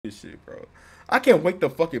this shit, bro. I can't wait to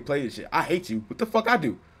fucking play this shit. I hate you. What the fuck I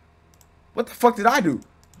do? What the fuck did I do?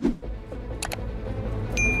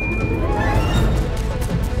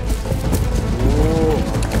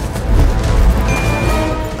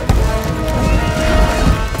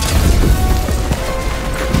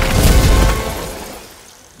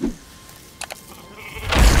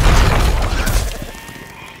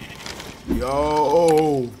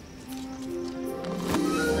 Yo.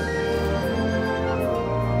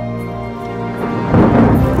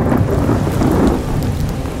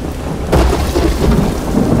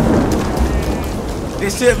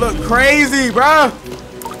 This shit look crazy, bro.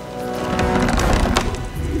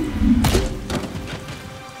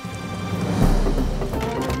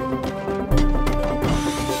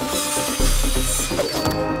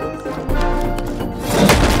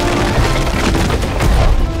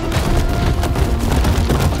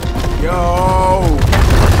 Yo.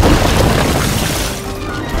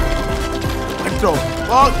 What the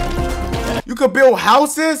fuck? You could build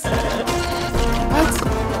houses? What?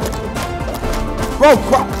 Bro,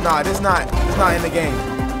 nah, this not in the game.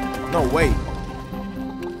 No way.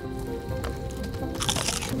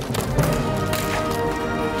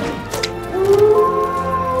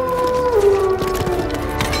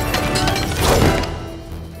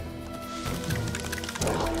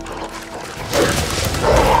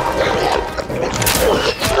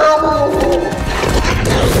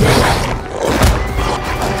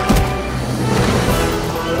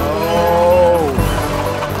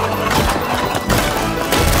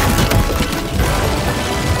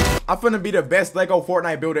 I'm finna be the best Lego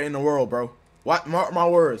Fortnite builder in the world, bro. What? Mark my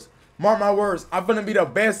words. Mark my words. I'm finna be the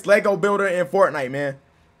best Lego builder in Fortnite, man.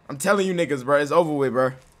 I'm telling you niggas, bro. It's over with,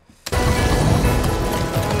 bro.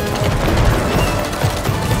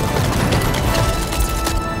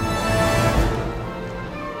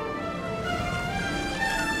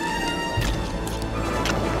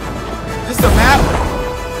 This is a map.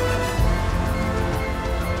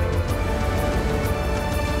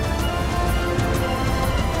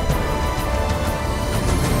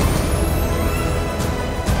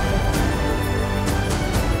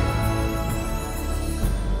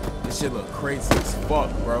 Shit look crazy as fuck,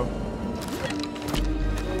 bro.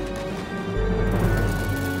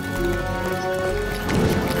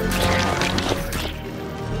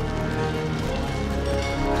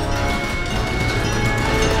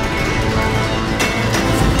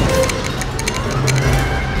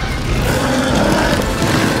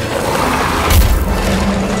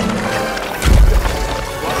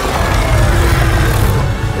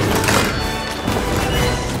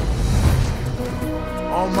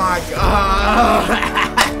 Oh my god.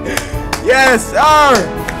 Yes, sir.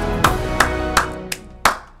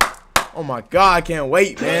 Oh my god, I can't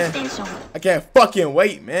wait, man. I can't fucking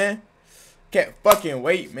wait, man. Can't fucking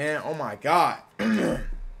wait, man. Oh my god.